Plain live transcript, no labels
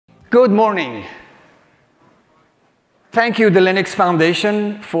Good morning. Thank you, the Linux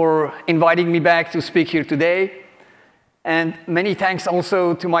Foundation, for inviting me back to speak here today. And many thanks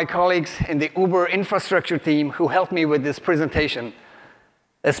also to my colleagues in the Uber infrastructure team who helped me with this presentation.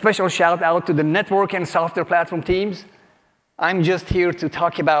 A special shout out to the network and software platform teams. I'm just here to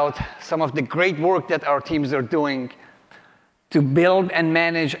talk about some of the great work that our teams are doing to build and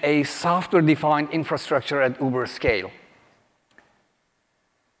manage a software-defined infrastructure at Uber scale.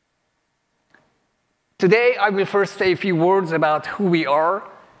 Today, I will first say a few words about who we are,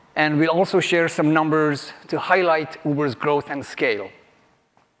 and we'll also share some numbers to highlight Uber's growth and scale.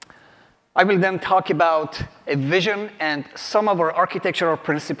 I will then talk about a vision and some of our architectural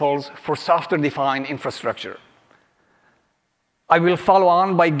principles for software-defined infrastructure. I will follow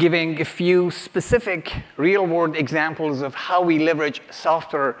on by giving a few specific real-world examples of how we leverage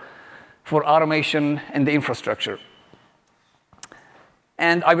software for automation in the infrastructure.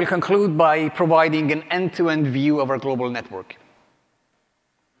 And I will conclude by providing an end-to-end view of our global network.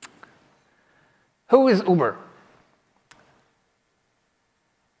 Who is Uber?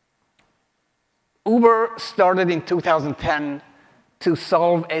 Uber started in 2010 to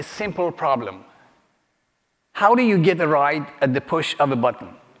solve a simple problem. How do you get a ride at the push of a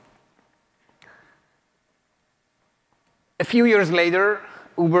button? A few years later,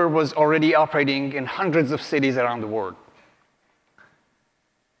 Uber was already operating in hundreds of cities around the world.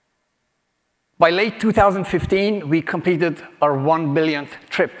 By late 2015, we completed our 1 billionth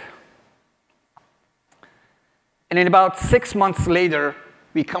trip. And in about 6 months later,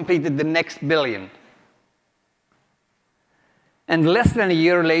 we completed the next billion. And less than a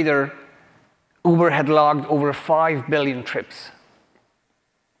year later, Uber had logged over 5 billion trips.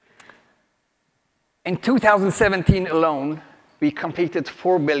 In 2017 alone, we completed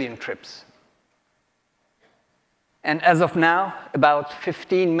 4 billion trips. And as of now, about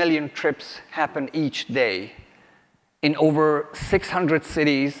 15 million trips happen each day in over 600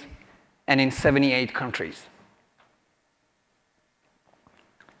 cities and in 78 countries.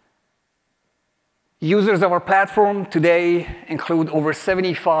 Users of our platform today include over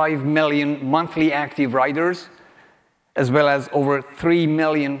 75 million monthly active riders, as well as over 3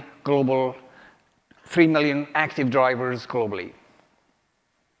 million active drivers globally.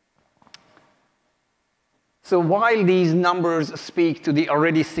 So while these numbers speak to the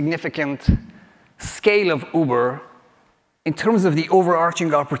already significant scale of Uber, in terms of the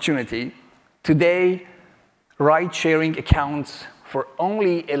overarching opportunity, today, ride-sharing accounts for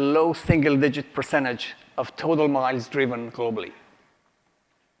only a low single-digit percentage of total miles driven globally.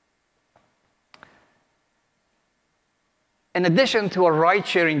 In addition to our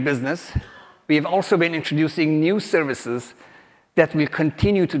ride-sharing business, we have also been introducing new services that will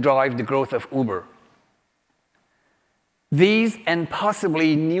continue to drive the growth of Uber. These and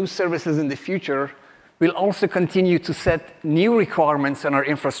possibly new services in the future will also continue to set new requirements on our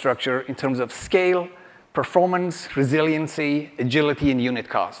infrastructure in terms of scale, performance, resiliency, agility, and unit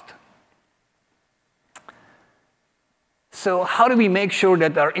cost. So how do we make sure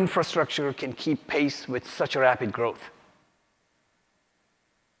that our infrastructure can keep pace with such a rapid growth?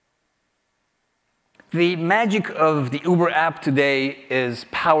 The magic of the Uber app today is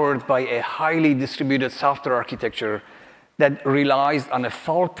powered by a highly distributed software architecture that relies on a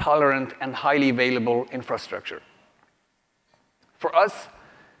fault-tolerant and highly available infrastructure. For us,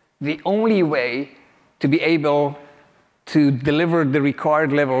 the only way to be able to deliver the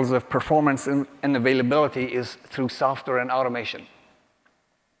required levels of performance and availability is through software and automation.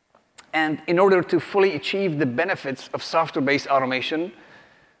 And in order to fully achieve the benefits of software-based automation,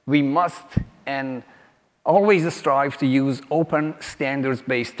 we must and always strive to use open,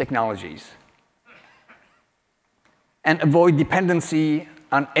 standards-based technologies and avoid dependency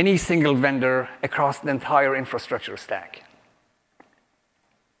on any single vendor across the entire infrastructure stack.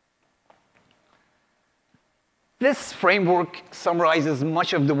 This framework summarizes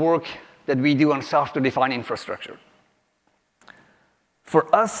much of the work that we do on software-defined infrastructure.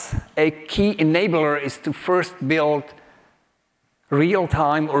 For us, a key enabler is to first build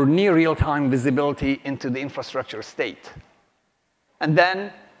real-time or near real-time visibility into the infrastructure state. And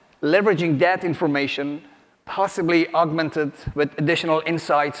then, leveraging that information, possibly augmented with additional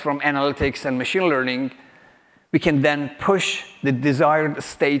insights from analytics and machine learning, we can then push the desired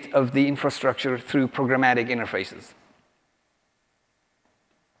state of the infrastructure through programmatic interfaces.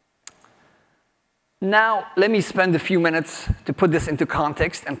 Now, let me spend a few minutes to put this into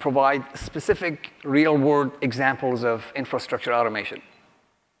context and provide specific real-world examples of infrastructure automation.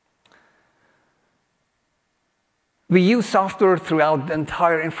 We use software throughout the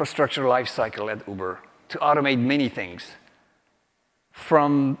entire infrastructure lifecycle at Uber to automate many things,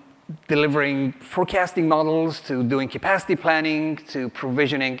 from delivering forecasting models, to doing capacity planning, to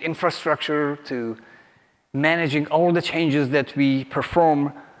provisioning infrastructure, to managing all the changes that we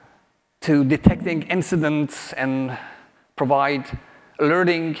perform, to detecting incidents and provide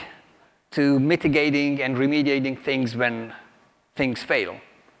alerting, to mitigating and remediating things when things fail.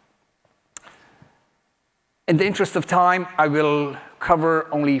 In the interest of time, I will cover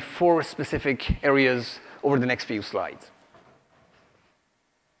only 4 specific areas over the next few slides.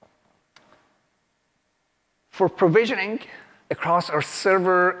 For provisioning across our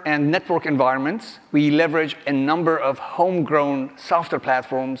server and network environments, we leverage a number of homegrown software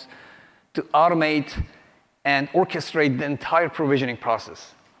platforms to automate and orchestrate the entire provisioning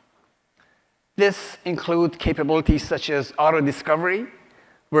process. This includes capabilities such as auto-discovery,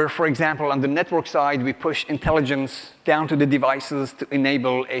 where, for example, on the network side, we push intelligence down to the devices to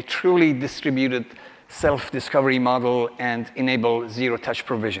enable a truly distributed self-discovery model and enable zero-touch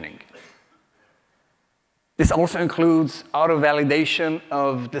provisioning. This also includes auto-validation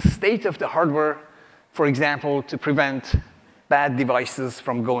of the state of the hardware, for example, to prevent bad devices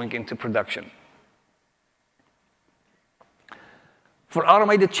from going into production. For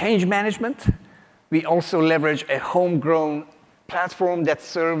automated change management, we also leverage a homegrown platform that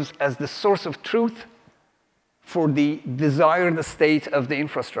serves as the source of truth for the desired state of the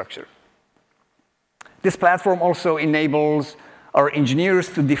infrastructure. This platform also enables our engineers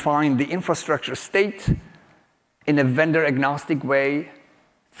to define the infrastructure state in a vendor-agnostic way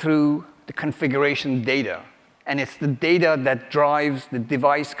through the configuration data. And it's the data that drives the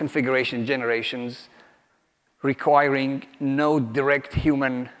device configuration generations, requiring no direct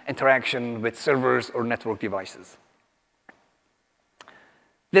human interaction with servers or network devices.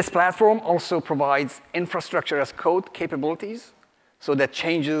 This platform also provides infrastructure as code capabilities so that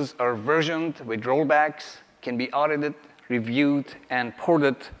changes are versioned with rollbacks, can be audited, reviewed, and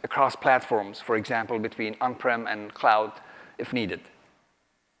ported across platforms, for example, between on-prem and cloud if needed.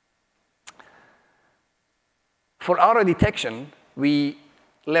 For auto detection, we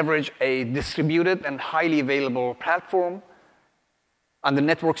leverage a distributed and highly available platform. On the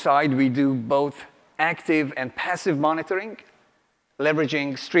network side, we do both active and passive monitoring,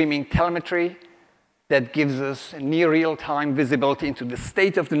 leveraging streaming telemetry that gives us near real-time visibility into the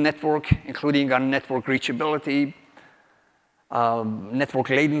state of the network, including on network reachability, network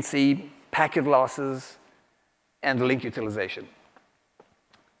latency, packet losses, and link utilization.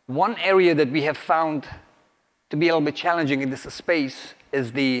 One area that we have found to be a little bit challenging in this space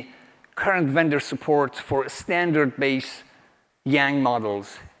is the current vendor support for standard-based Yang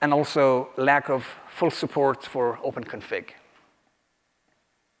models, and also lack of full support for OpenConfig.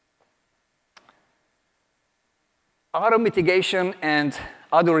 Auto mitigation and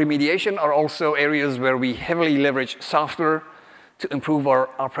auto remediation are also areas where we heavily leverage software to improve our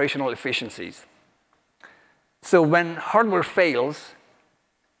operational efficiencies. So when hardware fails,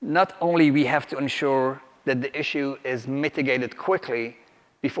 not only we have to ensure that the issue is mitigated quickly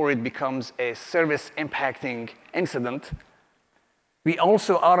before it becomes a service-impacting incident, we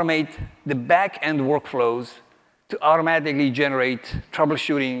also automate the back-end workflows to automatically generate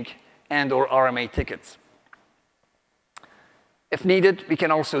troubleshooting and/or RMA tickets. If needed, we can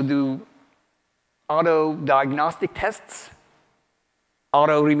also do auto-diagnostic tests,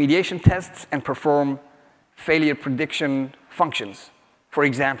 auto-remediation tests, and perform failure prediction functions, for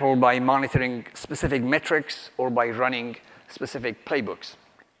example, by monitoring specific metrics or by running specific playbooks.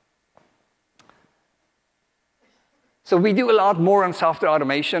 So we do a lot more on software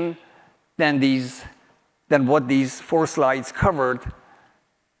automation than what these 4 slides covered.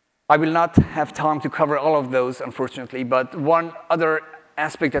 I will not have time to cover all of those, unfortunately, but one other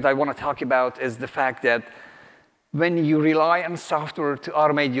aspect that I want to talk about is the fact that when you rely on software to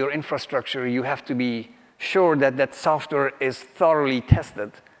automate your infrastructure, you have to be sure that that software is thoroughly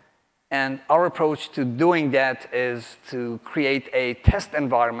tested. And our approach to doing that is to create a test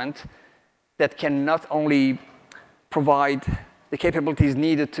environment that can not only provide the capabilities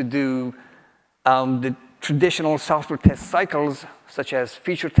needed to do the traditional software test cycles, such as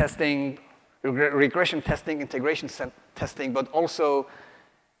feature testing, regression testing, integration testing, but also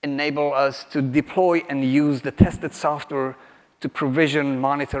enable us to deploy and use the tested software to provision,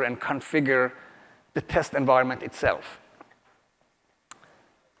 monitor, and configure the test environment itself.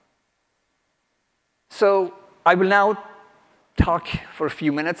 So I will now talk for a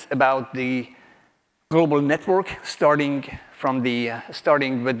few minutes about the global network, starting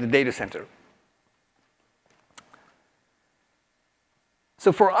with the data center.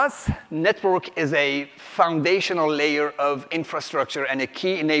 So for us, network is a foundational layer of infrastructure and a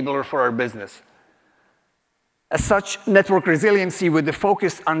key enabler for our business. As such, network resiliency with the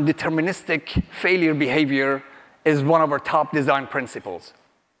focus on deterministic failure behavior is one of our top design principles.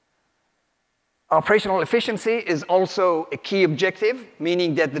 Operational efficiency is also a key objective,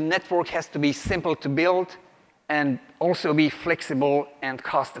 meaning that the network has to be simple to build and also be flexible and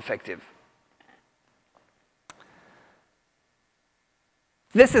cost-effective.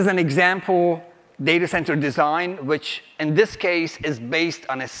 This is an example data center design, which in this case is based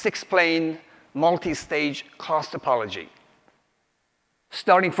on a 6-plane multi-stage class topology.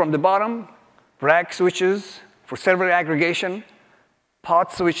 Starting from the bottom, rack switches for server aggregation,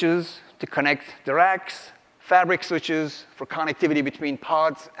 pod switches to connect the racks, fabric switches for connectivity between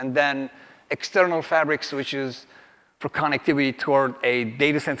pods, and then external fabric switches for connectivity toward a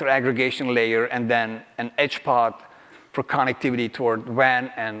data center aggregation layer, and then an edge pod for connectivity toward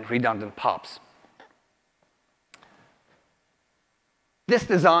WAN and redundant POPs. This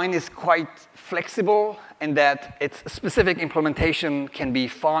design is quite flexible in that its specific implementation can be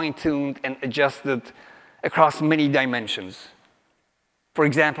fine-tuned and adjusted across many dimensions. For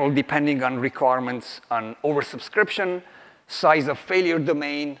example, depending on requirements on oversubscription, size of failure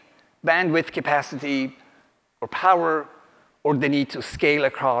domain, bandwidth capacity, or power, or the need to scale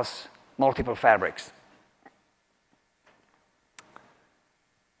across multiple fabrics.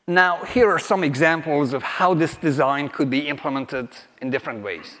 Now, here are some examples of how this design could be implemented in different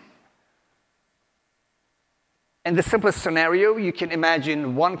ways. In the simplest scenario, you can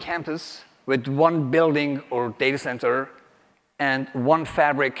imagine one campus with one building or data center and one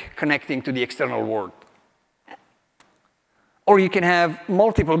fabric connecting to the external world. Or you can have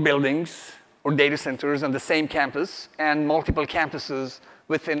multiple buildings or data centers on the same campus and multiple campuses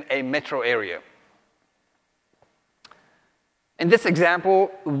within a metro area. In this example,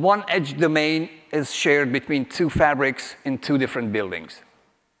 one edge domain is shared between two fabrics in two different buildings.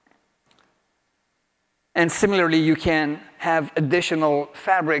 And similarly, you can have additional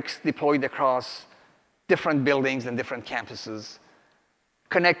fabrics deployed across different buildings and different campuses,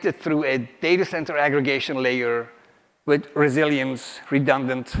 connected through a data center aggregation layer with resilience,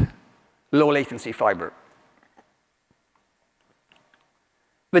 redundant, low latency fiber.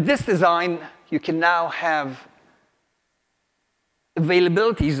 With this design, you can now have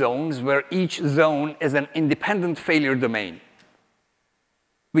availability zones where each zone is an independent failure domain,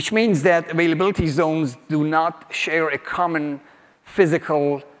 which means that availability zones do not share a common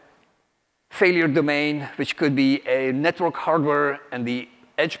physical failure domain, which could be a network hardware and the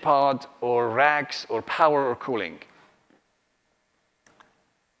edge pod, or racks, or power or cooling.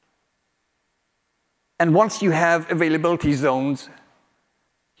 And once you have availability zones,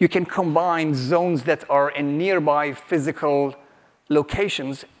 you can combine zones that are in nearby physical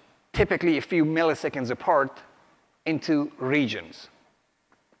locations, typically a few milliseconds apart, into regions.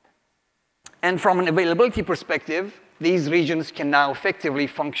 And from an availability perspective, these regions can now effectively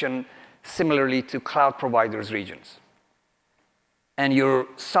function similarly to cloud providers' regions. And your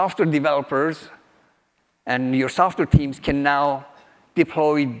software developers and your software teams can now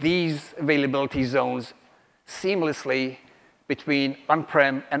deploy these availability zones seamlessly between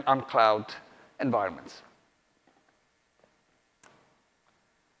on-prem and on-cloud environments.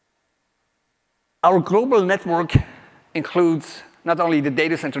 Our global network includes not only the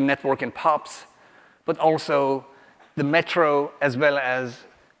data center network and POPs, but also the metro, as well as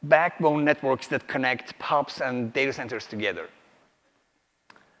backbone networks that connect POPs and data centers together.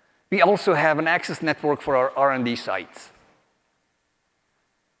 We also have an access network for our R&D sites.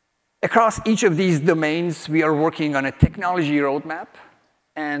 Across each of these domains, we are working on a technology roadmap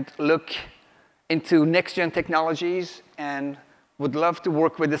and look into next-gen technologies, and would love to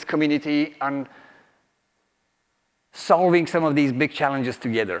work with this community on solving some of these big challenges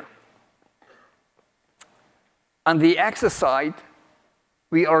together. On the access side,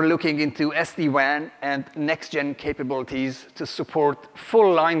 we are looking into SD-WAN and next-gen capabilities to support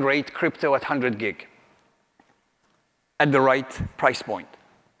full line rate crypto at 100 gig at the right price point.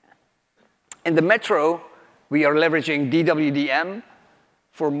 In the metro, we are leveraging DWDM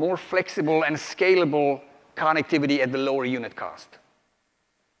for more flexible and scalable connectivity at the lower unit cost.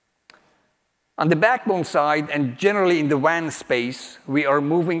 On the backbone side, and generally in the WAN space, we are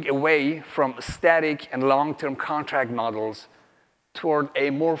moving away from static and long-term contract models toward a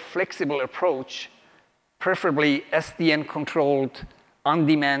more flexible approach, preferably SDN-controlled,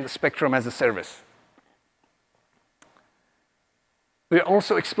 on-demand spectrum as a service. We're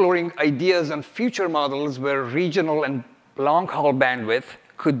also exploring ideas on future models where regional and long-haul bandwidth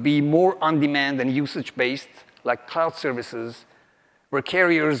could be more on-demand and usage-based, like cloud services, where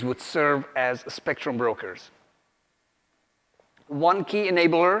carriers would serve as spectrum brokers. One key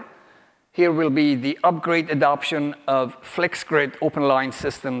enabler here will be the upgrade adoption of FlexGrid open line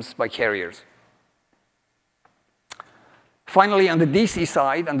systems by carriers. Finally, on the DC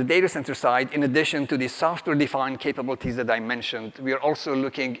side, on the data center side, in addition to the software-defined capabilities that I mentioned, we are also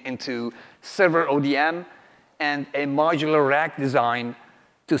looking into server ODM and a modular rack design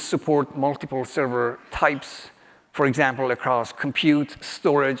to support multiple server types, for example, across compute,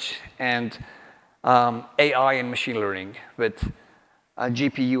 storage, and AI and machine learning with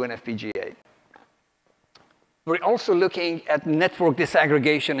GPU and FPGA. We're also looking at network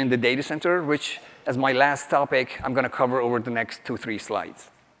disaggregation in the data center, which, as my last topic, I'm going to cover over the next 2-3 slides.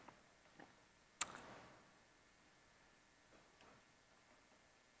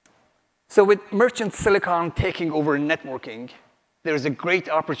 So with merchant silicon taking over networking, there's a great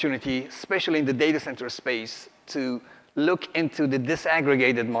opportunity, especially in the data center space, to look into the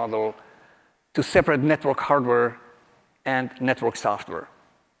disaggregated model to separate network hardware and network software.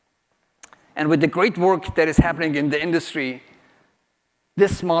 And with the great work that is happening in the industry,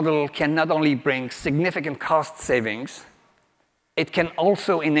 this model can not only bring significant cost savings, it can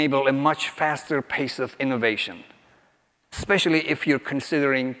also enable a much faster pace of innovation, especially if you're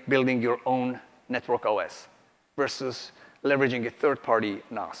considering building your own network OS versus leveraging a third-party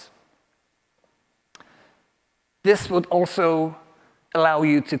NOS. This would also allow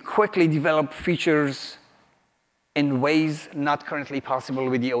you to quickly develop features in ways not currently possible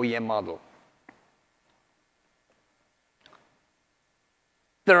with the OEM model.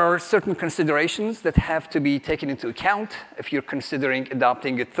 There are certain considerations that have to be taken into account if you're considering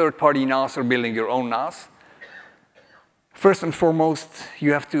adopting a third-party NOS or building your own NOS. First and foremost,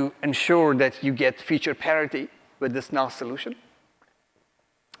 you have to ensure that you get feature parity with this NOS solution.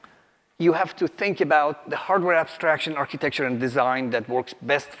 You have to think about the hardware abstraction, architecture, and design that works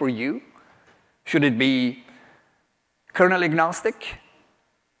best for you. Should it be kernel agnostic,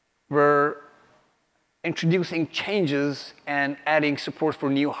 where introducing changes and adding support for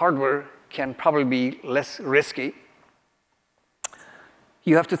new hardware can probably be less risky.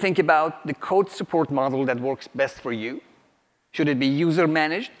 You have to think about the code support model that works best for you. Should it be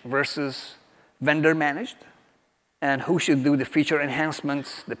user-managed versus vendor-managed? And who should do the feature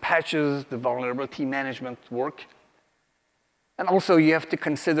enhancements, the patches, the vulnerability management work? And also, you have to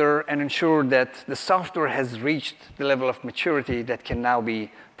consider and ensure that the software has reached the level of maturity that can now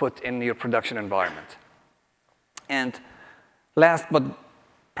be put in your production environment. And last, but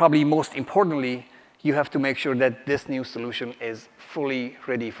probably most importantly, you have to make sure that this new solution is fully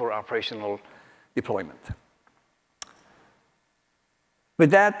ready for operational deployment. With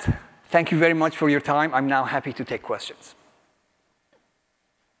that, thank you very much for your time. I'm now happy to take questions.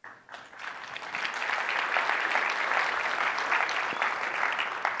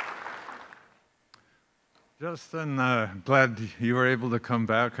 Justin, glad you were able to come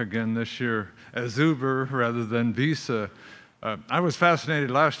back again this year as Uber rather than Visa. I was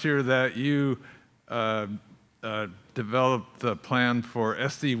fascinated last year that you developed the plan for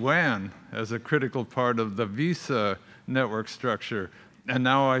SD-WAN as a critical part of the Visa network structure. And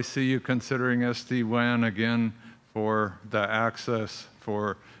now I see you considering SD-WAN again for the access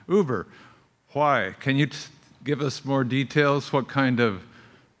for Uber. Why? Can you give us more details? What kind of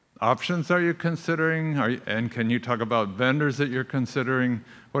options are you considering? And can you talk about vendors that you're considering?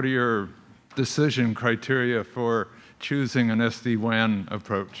 What are your decision criteria for choosing an SD-WAN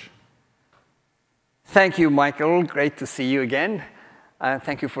approach? Thank you, Michael. Great to see you again.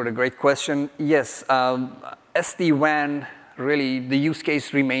 Thank you for the great question. Yes, SD-WAN, really, the use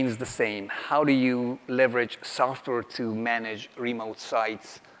case remains the same. How do you leverage software to manage remote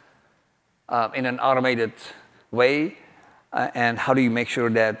sites in an automated way? And how do you make sure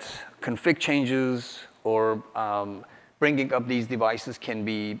that config changes or bringing up these devices can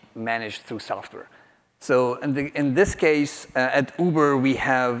be managed through software? So in this case, at Uber, we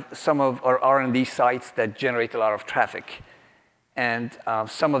have some of our R&D sites that generate a lot of traffic. And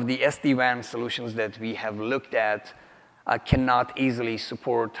some of the SD-WAN solutions that we have looked at cannot easily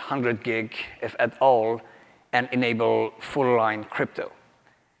support 100 gig, if at all, and enable full-line crypto.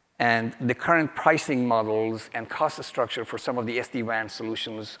 And the current pricing models and cost structure for some of the SD-WAN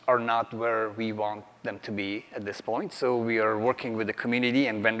solutions are not where we want them to be at this point. So we are working with the community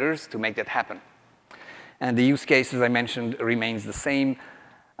and vendors to make that happen. And the use case, as I mentioned, remains the same.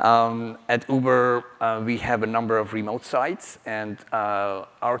 At Uber, we have a number of remote sites, and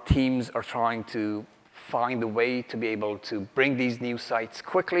our teams are trying to find a way to be able to bring these new sites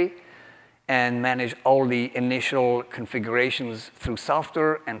quickly and manage all the initial configurations through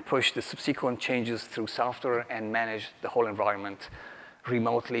software and push the subsequent changes through software and manage the whole environment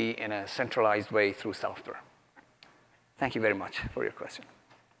remotely in a centralized way through software. Thank you very much for your question.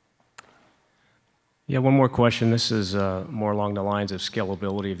 Yeah, one more question. This is more along the lines of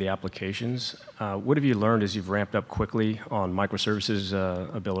scalability of the applications. What have you learned as you've ramped up quickly on microservices'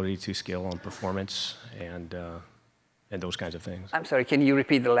 ability to scale on performance and those kinds of things? I'm sorry, can you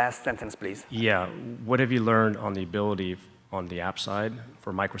repeat the last sentence, please? Yeah, what have you learned on the ability on the app side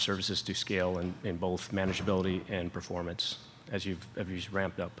for microservices to scale in both manageability and performance as you've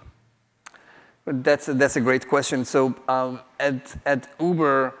ramped up? That's a great question. So at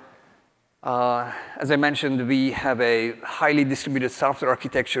Uber, as I mentioned, we have a highly distributed software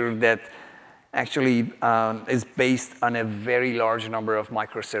architecture that actually is based on a very large number of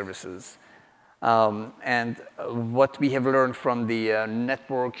microservices. And what we have learned from the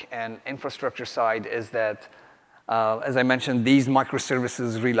network and infrastructure side is that, as I mentioned, these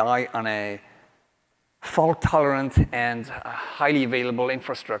microservices rely on a fault-tolerant and highly available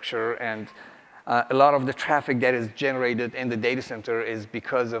infrastructure. And a lot of the traffic that is generated in the data center is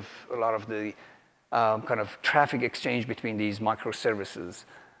because of a lot of the kind of traffic exchange between these microservices.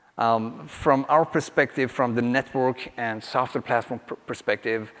 From our perspective, from the network and software platform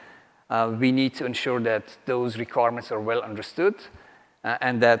perspective, we need to ensure that those requirements are well understood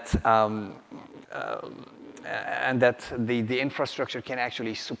and that the infrastructure can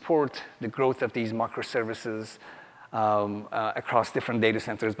actually support the growth of these microservices across different data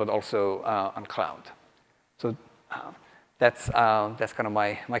centers, but also on cloud. So that's kind of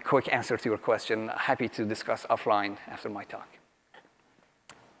my quick answer to your question. Happy to discuss offline after my talk.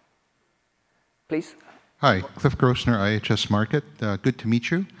 Please. Hi, Cliff Grossner, IHS Markit. Good to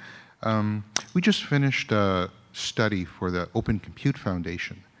meet you. We just finished a study for the Open Compute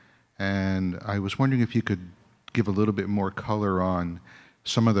Foundation, and I was wondering if you could give a little bit more color on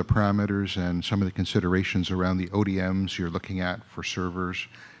some of the parameters and some of the considerations around the ODMs you're looking at for servers,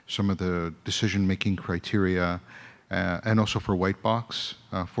 some of the decision-making criteria, and also for white box.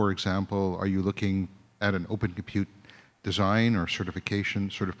 For example, are you looking at an Open Compute design or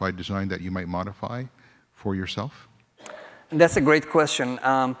certified design that you might modify for yourself? That's a great question.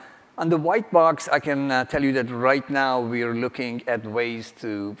 On the white box, I can tell you that right now we are looking at ways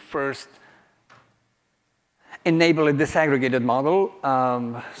to first enable a disaggregated model.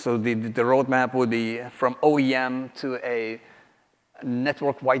 So the roadmap would be from OEM to a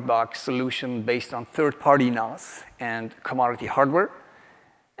network white box solution based on third-party NAS and commodity hardware,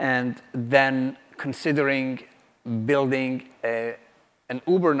 and then considering building an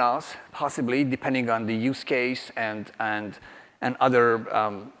Uber NAS, possibly, depending on the use case and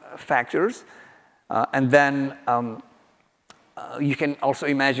other factors. And then you can also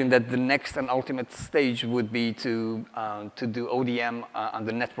imagine that the next and ultimate stage would be to do ODM on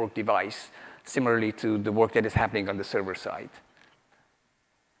the network device, similarly to the work that is happening on the server side.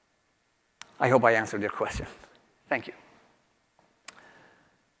 I hope I answered your question. Thank you.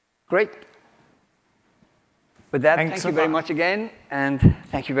 Great. With that, thank you very much again, and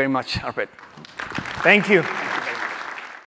thank you very much, Arpit. Thank you.